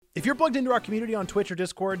If you're plugged into our community on Twitch or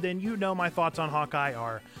Discord, then you know my thoughts on Hawkeye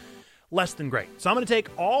are less than great. So I'm going to take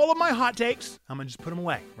all of my hot takes, I'm going to just put them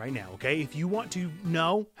away right now, okay? If you want to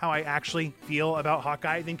know how I actually feel about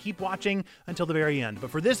Hawkeye, then keep watching until the very end. But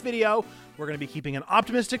for this video, we're going to be keeping an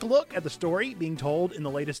optimistic look at the story being told in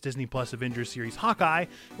the latest Disney Plus Avengers series Hawkeye,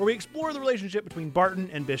 where we explore the relationship between Barton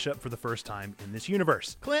and Bishop for the first time in this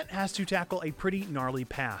universe. Clint has to tackle a pretty gnarly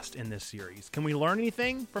past in this series. Can we learn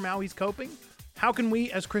anything from how he's coping? How can we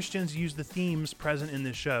as Christians use the themes present in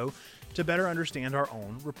this show to better understand our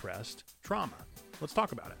own repressed trauma? Let's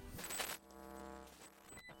talk about it.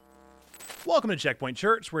 Welcome to Checkpoint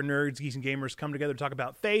Church, where nerds, geeks, and gamers come together to talk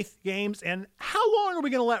about faith, games, and how long are we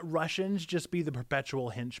going to let Russians just be the perpetual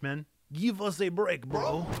henchmen? Give us a break,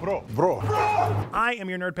 bro. Bro. I am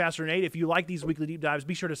your nerd pastor, Nate. If you like these weekly deep dives,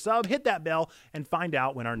 be sure to sub, hit that bell, and find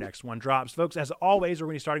out when our next one drops. Folks, as always, we're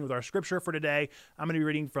going to be starting with our scripture for today. I'm going to be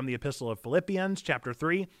reading from the Epistle of Philippians, chapter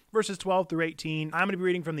 3, verses 12 through 18. I'm going to be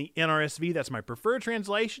reading from the NRSV. That's my preferred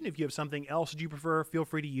translation. If you have something else that you prefer, feel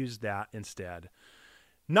free to use that instead.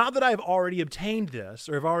 Not that I've already obtained this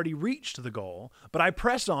or have already reached the goal, but I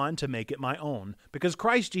press on to make it my own, because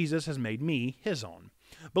Christ Jesus has made me his own.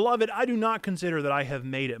 Beloved, I do not consider that I have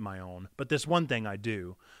made it my own, but this one thing I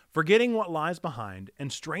do, forgetting what lies behind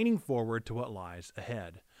and straining forward to what lies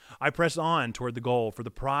ahead. I press on toward the goal for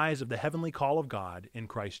the prize of the heavenly call of God in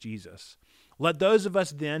Christ Jesus. Let those of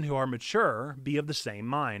us then who are mature be of the same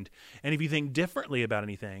mind, and if you think differently about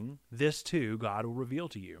anything, this too God will reveal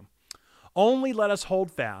to you. Only let us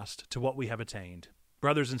hold fast to what we have attained.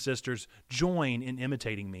 Brothers and sisters, join in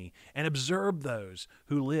imitating me and observe those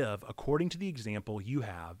who live according to the example you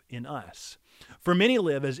have in us. For many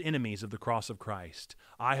live as enemies of the cross of Christ.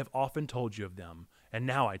 I have often told you of them, and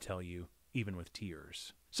now I tell you, even with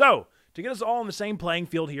tears. So, to get us all on the same playing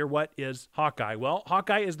field here, what is Hawkeye? Well,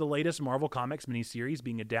 Hawkeye is the latest Marvel Comics miniseries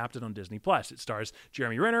being adapted on Disney+. It stars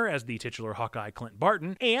Jeremy Renner as the titular Hawkeye Clint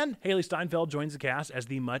Barton, and Haley Steinfeld joins the cast as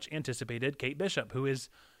the much-anticipated Kate Bishop, who is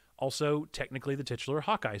also technically the titular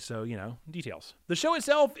Hawkeye, so, details. The show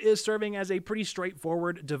itself is serving as a pretty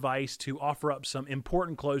straightforward device to offer up some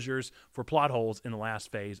important closures for plot holes in the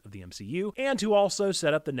last phase of the MCU, and to also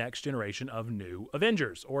set up the next generation of new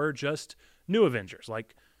Avengers, or just new Avengers,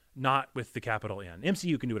 like not with the capital N.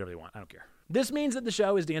 MCU can do whatever they want, I don't care. This means that the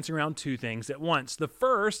show is dancing around two things at once. The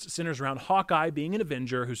first centers around Hawkeye being an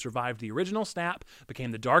Avenger who survived the original snap,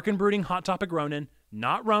 became the dark and brooding Hot Topic Ronin,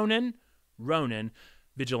 not Ronin,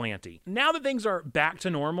 vigilante. Now that things are back to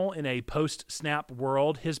normal in a post-snap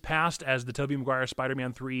world, his past as the Tobey Maguire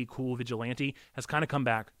Spider-Man 3 cool vigilante has kind of come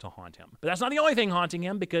back to haunt him. But that's not the only thing haunting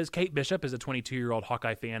him, because Kate Bishop is a 22-year-old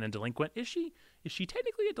Hawkeye fan and delinquent. Is she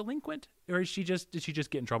technically a delinquent, or did she just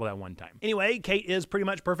get in trouble that one time? Anyway, Kate is pretty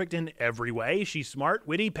much perfect in every way. She's smart,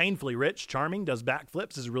 witty, painfully rich, charming, does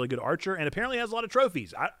backflips, is a really good archer, and apparently has a lot of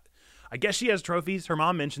trophies. I guess she has trophies. Her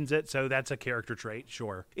mom mentions it, so that's a character trait,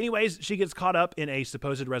 sure. Anyways, she gets caught up in a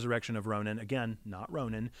supposed resurrection of Ronin, again, not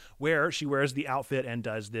Ronin, where she wears the outfit and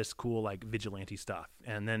does this cool, vigilante stuff,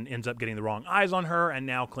 and then ends up getting the wrong eyes on her, and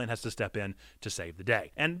now Clint has to step in to save the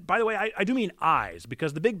day. And by the way, I do mean eyes,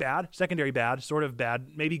 because the big bad, secondary bad, sort of bad,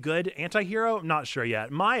 maybe good anti-hero, I'm not sure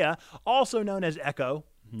yet. Maya, also known as Echo,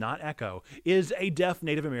 not Echo, is a deaf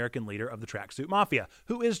Native American leader of the Tracksuit Mafia,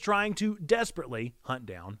 who is trying to desperately hunt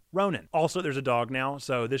down Ronin. Also, there's a dog now,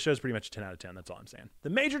 so this show's pretty much a 10 out of 10, that's all I'm saying. The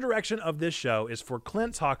major direction of this show is for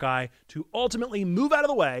Clint's Hawkeye to ultimately move out of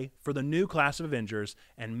the way for the new class of Avengers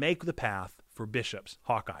and make the path for Bishop's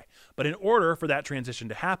Hawkeye. But in order for that transition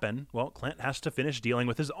to happen, well, Clint has to finish dealing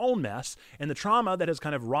with his own mess and the trauma that has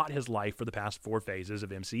kind of wrought his life for the past 4 phases of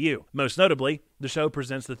MCU. Most notably, the show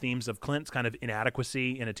presents the themes of Clint's kind of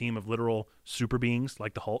inadequacy in a team of literal super beings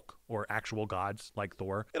like the Hulk, or actual gods like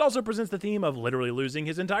Thor. It also presents the theme of literally losing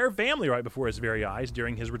his entire family right before his very eyes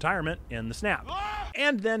during his retirement in the snap.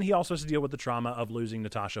 And then he also has to deal with the trauma of losing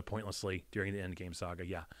Natasha pointlessly during the Endgame saga.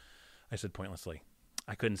 Yeah, I said pointlessly.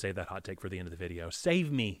 I couldn't save that hot take for the end of the video.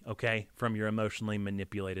 Save me, okay, from your emotionally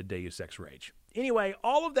manipulated Deus Ex rage. Anyway,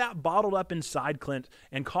 all of that bottled up inside Clint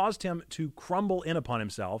and caused him to crumble in upon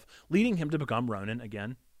himself, leading him to become Ronin,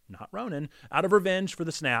 again, not Ronin, out of revenge for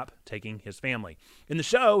the snap taking his family. In the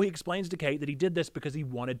show, he explains to Kate that he did this because he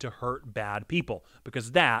wanted to hurt bad people,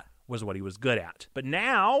 because that was what he was good at. But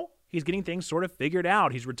now he's getting things sort of figured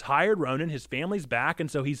out. He's retired Ronin, his family's back, and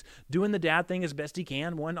so he's doing the dad thing as best he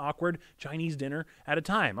can, one awkward Chinese dinner at a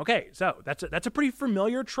time. Okay, so that's a pretty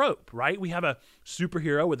familiar trope, right? We have a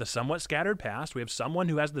superhero with a somewhat scattered past. We have someone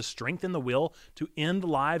who has the strength and the will to end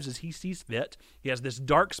lives as he sees fit. He has this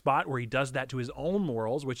dark spot where he does that to his own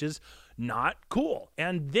morals, which is not cool.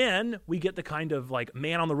 And then we get the kind of like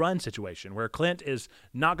man on the run situation where Clint is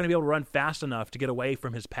not going to be able to run fast enough to get away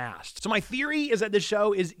from his past. So my theory is that this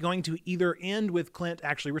show is going to either end with Clint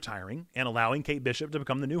actually retiring and allowing Kate Bishop to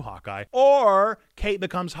become the new Hawkeye, or Kate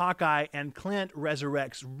becomes Hawkeye and Clint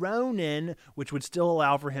resurrects Ronan, which would still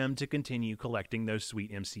allow for him to continue collecting those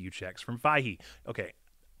sweet MCU checks from Feige. Okay,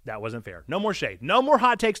 that wasn't fair. No more shade. No more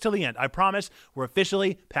hot takes till the end. I promise we're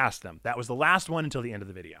officially past them. That was the last one until the end of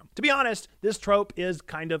the video. To be honest, this trope is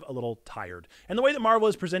kind of a little tired. And the way that Marvel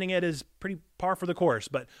is presenting it is pretty par for the course.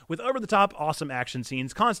 But with over-the-top awesome action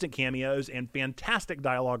scenes, constant cameos, and fantastic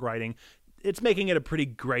dialogue writing, it's making it a pretty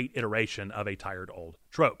great iteration of a tired old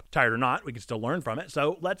trope. Tired or not, we can still learn from it,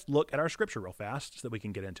 so let's look at our scripture real fast so that we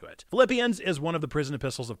can get into it. Philippians is one of the prison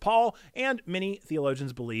epistles of Paul, and many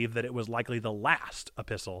theologians believe that it was likely the last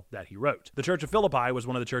epistle that he wrote. The church of Philippi was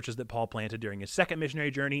one of the churches that Paul planted during his second missionary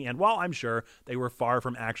journey, and while I'm sure they were far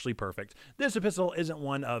from actually perfect, this epistle isn't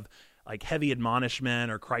one of like heavy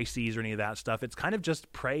admonishment or crises or any of that stuff. It's kind of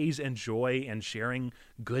just praise and joy and sharing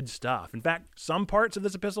good stuff. In fact, some parts of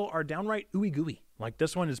this epistle are downright ooey gooey. Like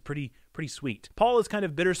this one is pretty sweet. Paul is kind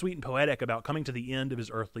of bittersweet and poetic about coming to the end of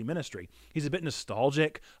his earthly ministry. He's a bit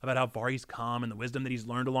nostalgic about how far he's come and the wisdom that he's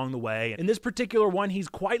learned along the way. In this particular one, he's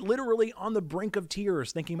quite literally on the brink of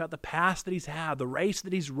tears, thinking about the past that he's had, the race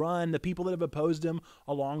that he's run, the people that have opposed him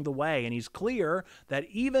along the way. And he's clear that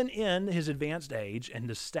even in his advanced age and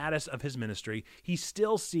the status of his ministry, he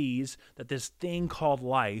still sees that this thing called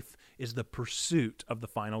life is the pursuit of the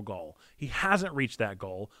final goal. He hasn't reached that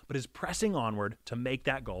goal, but is pressing onward to make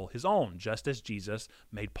that goal his own, just as Jesus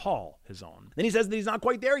made Paul his own. Then he says that he's not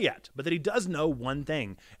quite there yet, but that he does know one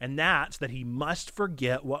thing, and that's that he must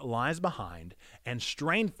forget what lies behind and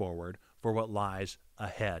strain forward for what lies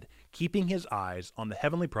ahead, keeping his eyes on the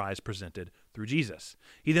heavenly prize presented through Jesus.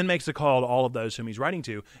 He then makes a call to all of those whom he's writing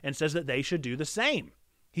to and says that they should do the same.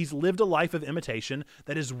 He's lived a life of imitation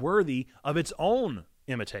that is worthy of its own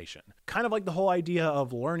imitation. Kind of like the whole idea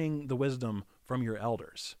of learning the wisdom from your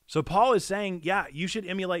elders. So Paul is saying, yeah, you should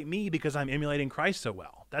emulate me because I'm emulating Christ so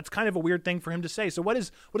well. That's kind of a weird thing for him to say. So what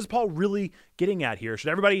is Paul really getting at here? Should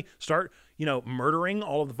everybody start, murdering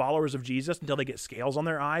all of the followers of Jesus until they get scales on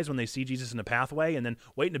their eyes when they see Jesus in the pathway, and then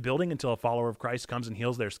wait in a building until a follower of Christ comes and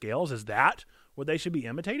heals their scales? Is that what they should be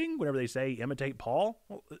imitating whenever they say imitate Paul?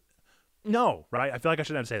 Well, no, right? I feel like I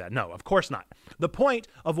shouldn't say that. No, of course not. The point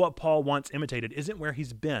of what Paul wants imitated isn't where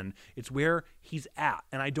he's been. It's where he's at.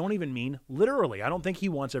 And I don't even mean literally. I don't think he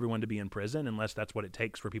wants everyone to be in prison unless that's what it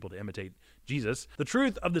takes for people to imitate Jesus. The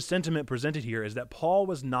truth of the sentiment presented here is that Paul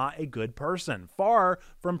was not a good person, far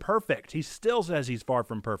from perfect. He still says he's far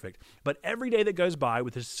from perfect. But every day that goes by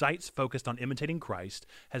with his sights focused on imitating Christ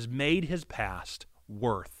has made his past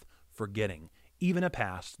worth forgetting, even a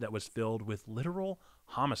past that was filled with literal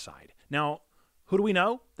homicide. Now, who do we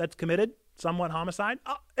know that's committed somewhat homicide?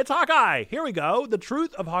 Oh, it's Hawkeye. Here we go. The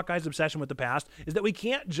truth of Hawkeye's obsession with the past is that we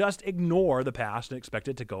can't just ignore the past and expect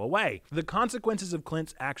it to go away. The consequences of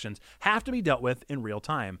Clint's actions have to be dealt with in real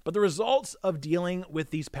time. But the results of dealing with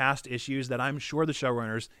these past issues that I'm sure the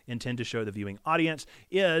showrunners intend to show the viewing audience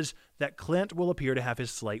is that Clint will appear to have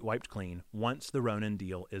his slate wiped clean once the Ronan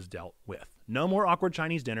deal is dealt with. No more awkward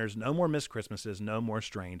Chinese dinners, no more missed Christmases, no more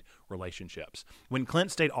strained relationships. When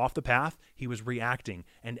Clint stayed off the path, he was reacting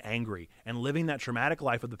and angry and living that traumatic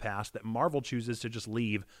life of the past that Marvel chooses to just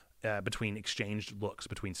leave between exchanged looks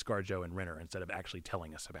between ScarJo and Renner instead of actually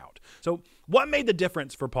telling us about. So what made the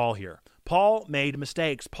difference for Paul here? Paul made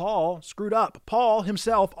mistakes. Paul screwed up. Paul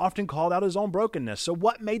himself often called out his own brokenness. So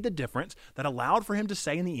what made the difference that allowed for him to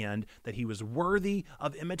say in the end that he was worthy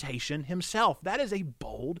of imitation himself? That is a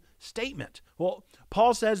bold statement. Well,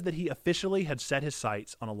 Paul says that he officially had set his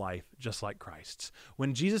sights on a life just like Christ's.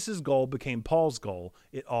 When Jesus' goal became Paul's goal,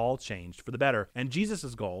 it all changed for the better. And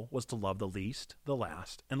Jesus' goal was to love the least, the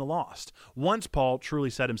last, and the lost. Once Paul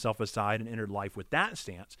truly set himself aside and entered life with that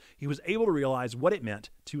stance, he was able to realize what it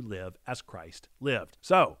meant to live as Christ lived.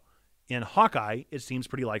 So, in Hawkeye, it seems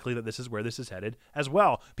pretty likely that this is where this is headed as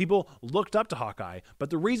well. People looked up to Hawkeye, but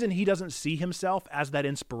the reason he doesn't see himself as that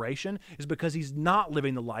inspiration is because he's not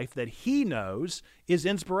living the life that he knows is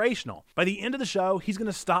inspirational. By the end of the show, he's going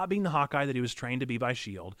to stop being the Hawkeye that he was trained to be by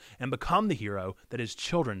S.H.I.E.L.D. and become the hero that his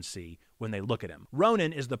children see when they look at him.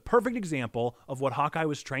 Ronan is the perfect example of what Hawkeye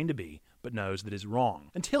was trained to be, but knows that is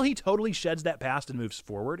wrong. Until he totally sheds that past and moves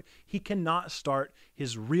forward, he cannot start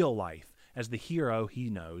his real life as the hero he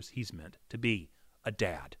knows he's meant to be. A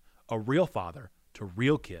dad, a real father to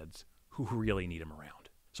real kids who really need him around.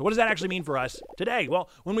 So what does that actually mean for us today? Well,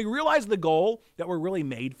 when we realize the goal that we're really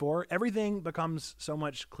made for, everything becomes so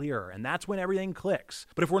much clearer, and that's when everything clicks.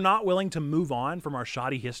 But if we're not willing to move on from our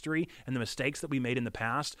shoddy history and the mistakes that we made in the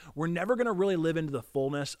past, we're never going to really live into the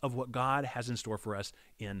fullness of what God has in store for us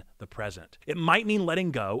in the present. It might mean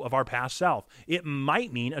letting go of our past self. It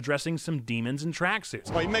might mean addressing some demons in tracksuits.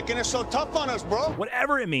 Why are you making it so tough on us, bro?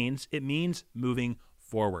 Whatever it means moving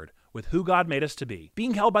forward with who God made us to be.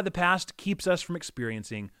 Being held by the past keeps us from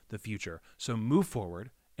experiencing the future. So move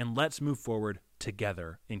forward, and let's move forward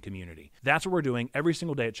together in community. That's what we're doing every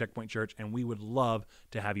single day at Checkpoint Church, and we would love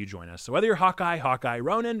to have you join us. So whether you're Hawkeye,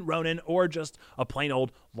 Ronan, or just a plain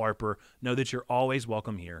old LARPer, know that you're always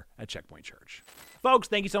welcome here at Checkpoint Church. Folks,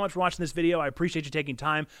 thank you so much for watching this video. I appreciate you taking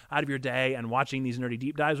time out of your day and watching these nerdy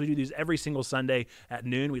deep dives. We do these every single Sunday at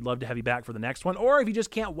noon. We'd love to have you back for the next one. Or if you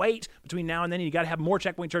just can't wait between now and then, you got to have more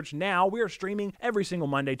Checkpoint Church now. We are streaming every single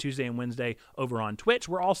Monday, Tuesday, and Wednesday over on Twitch.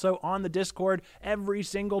 We're also on the Discord every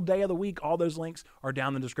single day of the week. All those links are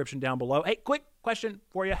down in the description down below. Hey, quick question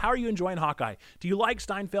for you. How are you enjoying Hawkeye? Do you like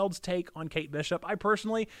Steinfeld's take on Kate Bishop? I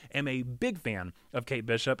personally am a big fan of Kate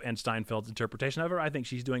Bishop and Steinfeld's interpretation of her. I think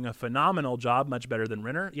she's doing a phenomenal job, much better than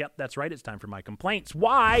Renner. Yep, that's right. It's time for my complaints.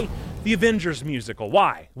 Why the Avengers musical?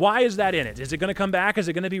 Why? Why is that in it? Is it going to come back? Is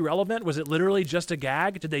it going to be relevant? Was it literally just a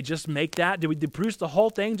gag? Did they just make that? Did we produce the whole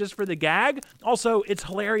thing just for the gag? Also, it's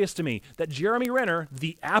hilarious to me that Jeremy Renner,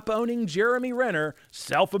 the app-owning Jeremy Renner,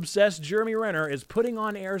 self-obsessed Jeremy Renner, is putting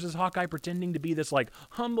on airs as Hawkeye, pretending to be this like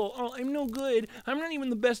humble, oh, I'm no good, I'm not even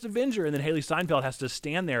the best Avenger, and then Haley Steinfeld has to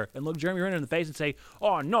stand there and look Jeremy Renner in the face and say,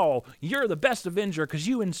 oh no, you're the best Avenger because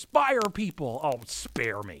you inspire people. Oh,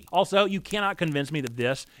 spare me. Also, you cannot convince me that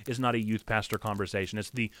this is not a youth pastor conversation. It's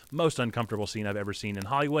the most uncomfortable scene I've ever seen in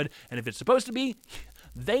Hollywood, and if it's supposed to be,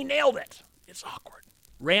 they nailed it. It's awkward.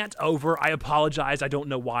 Rant over. I apologize. I don't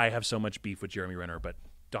know why I have so much beef with Jeremy Renner, but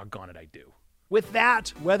doggone it, I do. With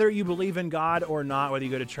that, whether you believe in God or not, whether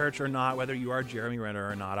you go to church or not, whether you are Jeremy Renner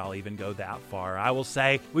or not, I'll even go that far. I will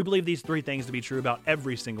say we believe these three things to be true about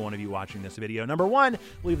every single one of you watching this video. Number one,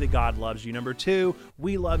 believe that God loves you. Number two,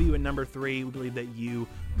 we love you. And number three, we believe that you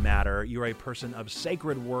matter. You're a person of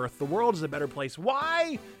sacred worth. The world is a better place.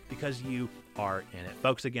 Why? Because you are in it.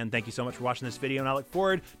 Folks, again, thank you so much for watching this video, and I look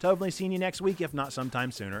forward to hopefully seeing you next week, if not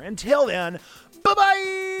sometime sooner. Until then,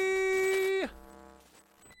 bye-bye!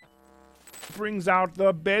 Brings out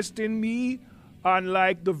the best in me,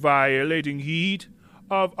 unlike the violating heat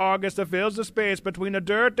of August that fills the space between the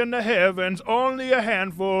dirt and the heavens. Only a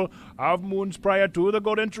handful of moons prior to the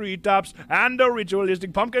golden treetops and the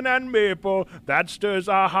ritualistic pumpkin and maple that stirs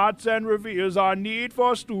our hearts and reveals our need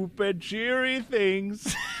for stupid, cheery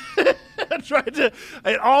things.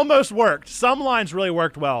 It almost worked. Some lines really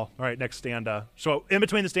worked well. All right, next stanza. So in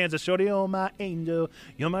between the stanzas, Shorty, oh my angel,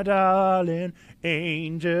 you're my darling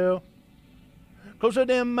angel. Closer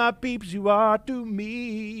than my peeps you are to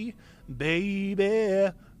me,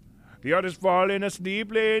 baby. The earth is falling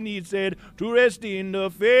asleep, laying he said, to rest in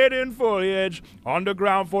the fading foliage. On the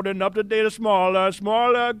ground, folding up the data,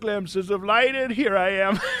 smaller glimpses of light, and here I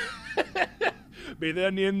am.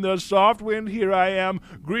 Bathing in the soft wind, here I am.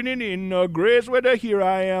 Grinning in a grace weather, here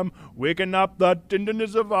I am. Waking up the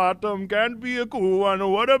tenderness of autumn, can't be a cool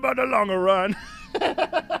one. What about the longer run?